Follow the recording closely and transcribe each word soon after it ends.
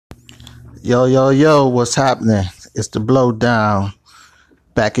Yo, yo, yo, what's happening? It's the Blowdown.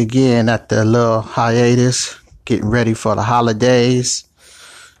 Back again after a little hiatus, getting ready for the holidays.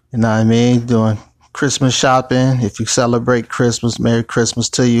 You know what I mean? Doing Christmas shopping. If you celebrate Christmas, Merry Christmas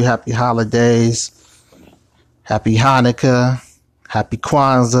to you. Happy holidays. Happy Hanukkah. Happy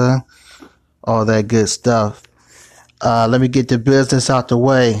Kwanzaa. All that good stuff. Let me get the business out the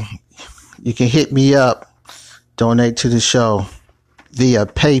way. You can hit me up. Donate to the show via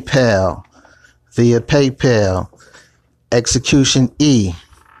PayPal. Execution E.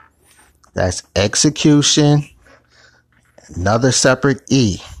 That's execution. Another separate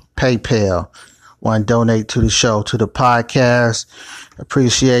E. PayPal. Want to donate to the show, to the podcast.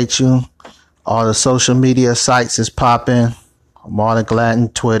 Appreciate you. All the social media sites is popping. Marlon Gladden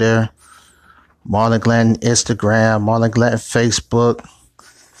Twitter. Marlon Gladden Instagram. Marlon Gladden Facebook.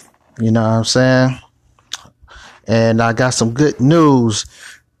 You know what I'm saying? And I got some good news.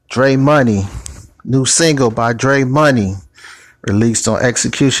 Dre Money. New single by Dre Money. Released on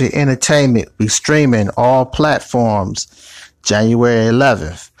Execution Entertainment. Be streaming all platforms January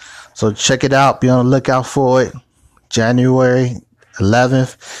 11th. So check it out. Be on the lookout for it. January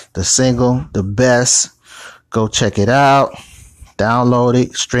 11th. The single, The Best. Go check it out. Download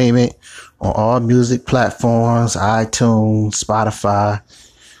it. Stream it on all music platforms. iTunes, Spotify.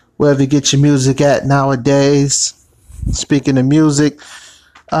 Wherever you get your music at nowadays. Speaking of music,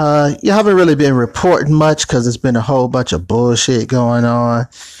 you haven't really been reporting much because there's been a whole bunch of bullshit going on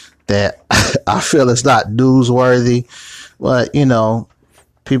that I feel is not newsworthy. But,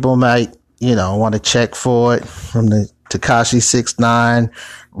 people might, want to check for it from the Tekashi 6ix9ine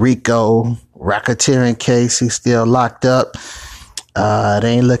Rico racketeering case. He's still locked up. It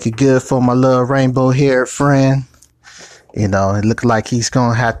ain't looking good for my little rainbow haired friend. It looked like he's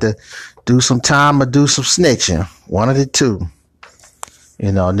going to have to do some time or do some snitching. One of the two.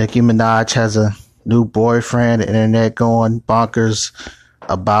 Nicki Minaj has a new boyfriend. The internet going bonkers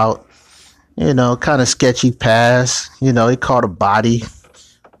about, kind of sketchy past. He caught a body,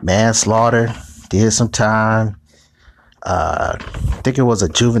 manslaughter, did some time. I think it was a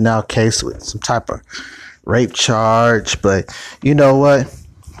juvenile case with some type of rape charge. But you know what?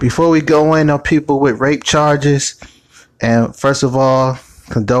 Before we go in on people with rape charges, and first of all,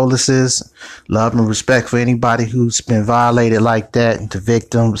 condolences, love and respect for anybody who's been violated like that and to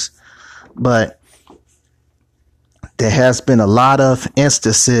victims. But there has been a lot of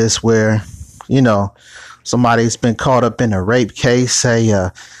instances where, somebody's been caught up in a rape case. Say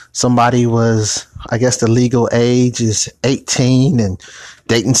somebody was, I guess the legal age is 18 and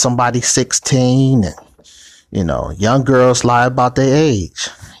dating somebody 16. And, young girls lie about their age.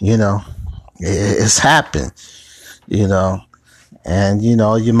 It's happened, And,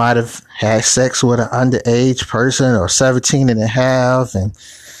 you might have had sex with an underage person or 17 and a half, and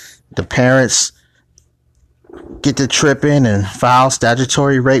the parents get to tripping and file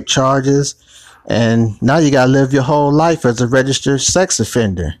statutory rape charges. And now you got to live your whole life as a registered sex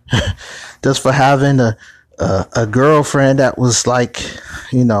offender just for having a girlfriend that was like,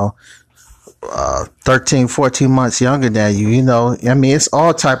 13, 14 months younger than you. It's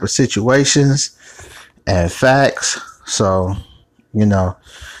all type of situations and facts. So,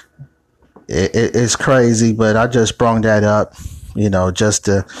 it's crazy, but I just brought that up, just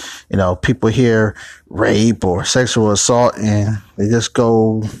to, people hear rape or sexual assault and they just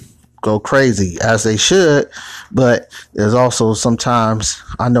go crazy, as they should. But there's also sometimes,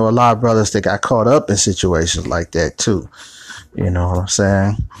 I know a lot of brothers that got caught up in situations like that too. You know what I'm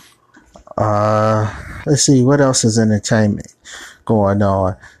saying? Let's see, what else is entertainment going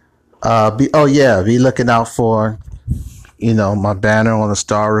on? Be looking out for, my banner on the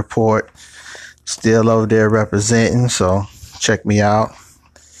Star Report. Still over there representing, so check me out.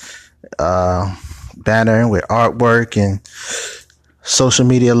 Banner with artwork and social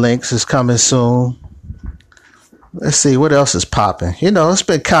media links is coming soon. Let's see what else is popping. It's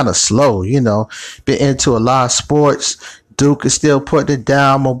been kind of slow. Been into a lot of sports. Duke is still putting it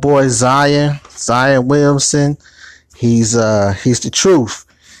down. My boy Zion Williamson. He's the truth.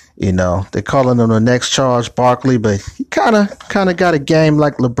 They're calling him the next Charles Barkley, but he kind of got a game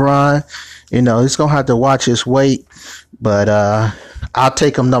like LeBron. He's going to have to watch his weight, but I'll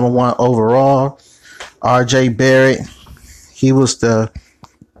take him number one overall. RJ Barrett, he was the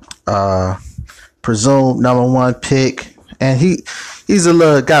presumed number one pick, and he's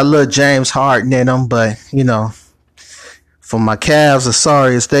got a little James Harden in him, but for my Cavs, as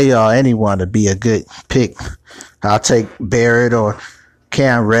sorry as they are, anyone to be a good pick. I'll take Barrett or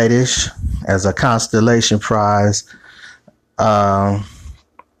Cam Reddish as a constellation prize.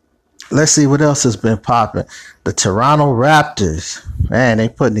 let's see what else has been popping. The Toronto Raptors, man, they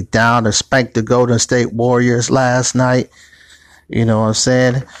putting it down to spank the Golden State Warriors last night. You know what I'm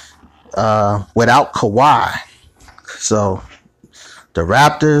saying? Without Kawhi. So the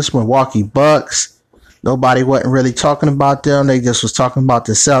Raptors, Milwaukee Bucks, nobody wasn't really talking about them. They just was talking about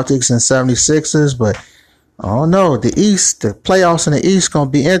the Celtics and 76ers. But I don't know. The East, the playoffs in the East going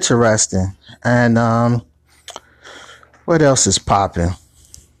to be interesting. And what else is popping?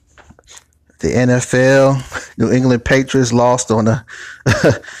 The NFL, New England Patriots lost on the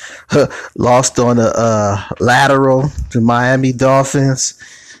lateral to Miami Dolphins.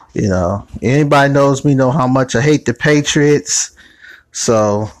 You know, anybody knows me know how much I hate the Patriots.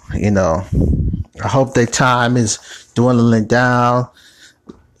 So, you know, I hope their time is dwindling down.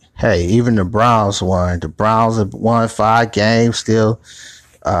 Hey, even the Browns won. The Browns have won 5 games, still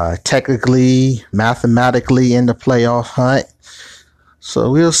technically, mathematically in the playoff hunt.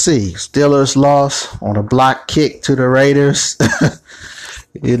 So we'll see. Steelers lost on a block kick to the Raiders.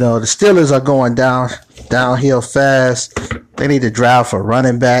 You know, the Steelers are going downhill fast. They need to draft for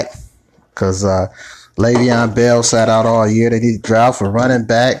running back because Le'Veon Bell sat out all year. They need to draft for running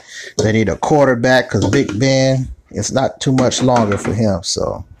back. They need a quarterback because Big Ben, it's not too much longer for him.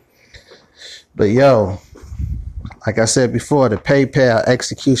 So, but yo, like I said before, the PayPal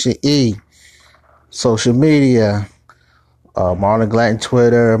Execution E, social media, Marlon Glanton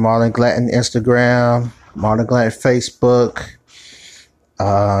Twitter, Marlon Glanton Instagram, Marlon Glanton Facebook.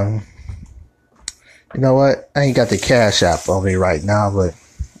 You know what? I ain't got the Cash App on me right now, but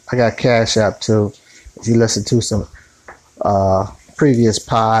I got Cash App too. If you listen to some previous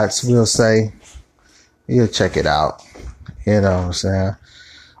pods, we'll say you'll check it out. You know what I'm saying?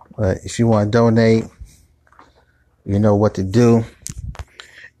 But if you want to donate, you know what to do.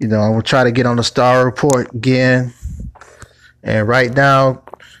 You know, I'm going to try to get on the Star Report again. And right now,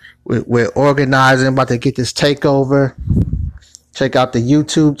 we're organizing, about to get this takeover. Check out the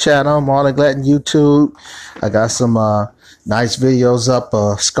YouTube channel, Marlon Glanton YouTube. I got some nice videos up,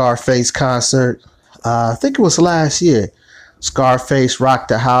 Scarface concert. I think it was last year. Scarface rocked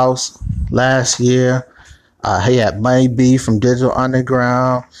the house last year. He had Money B from Digital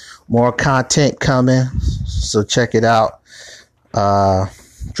Underground. More content coming, so check it out.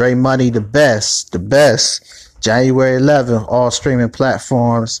 Dre Money, the best. January 11th, all streaming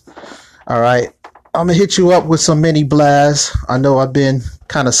platforms. All right. I'm going to hit you up with some mini blasts. I know I've been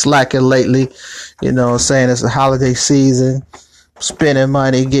kind of slacking lately. You know what I'm saying? It's a holiday season. Spending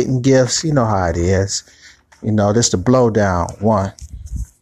money, getting gifts. You know how it is. You know, this the blowdown. 1.